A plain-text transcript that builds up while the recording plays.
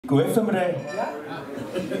God eftermiddag.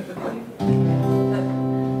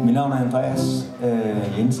 Mit navn er Andreas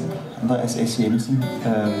Jensen. Andreas S Jensen.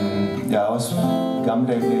 Jeg er også i gamle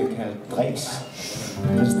dage blevet kaldt Dres.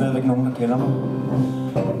 Der er stadigvæk nogen, der kender mig.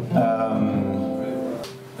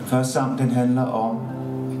 Den første sang, den handler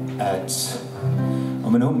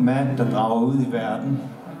om en ung mand, der drager ud i verden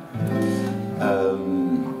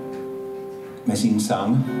med sine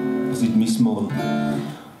sange, sit mismod,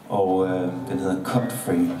 og den hedder Cut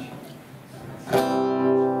Free.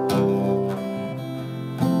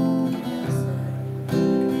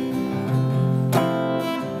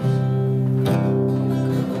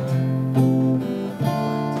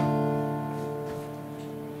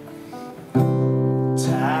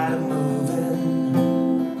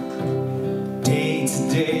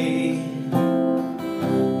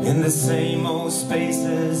 In the same old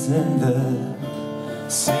spaces and the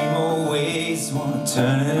same old ways, wanna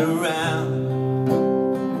turn it around,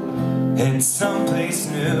 head someplace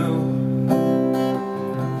new,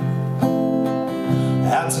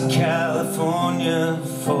 out to California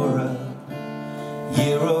for a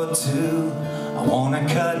year or two. I wanna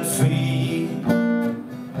cut free,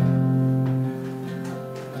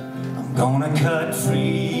 I'm gonna cut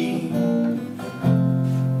free.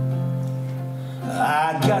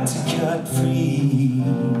 I got to cut free,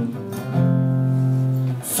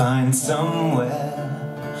 find somewhere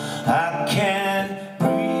I can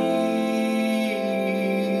breathe.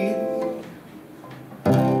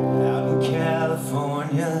 Out in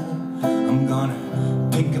California, I'm gonna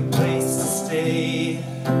pick a place to stay,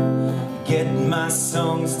 get my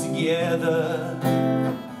songs together,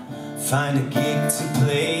 find a gig to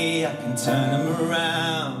play. I can turn them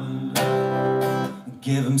around,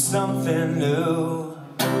 give them something new.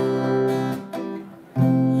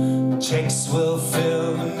 Checks will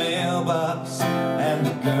fill the mailbox and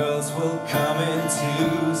the girls will come in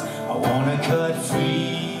twos. I wanna cut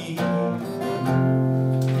free,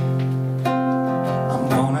 I'm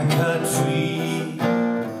gonna cut free.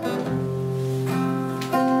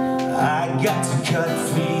 I got to cut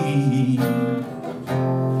free,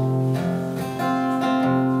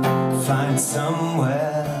 find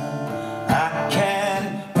somewhere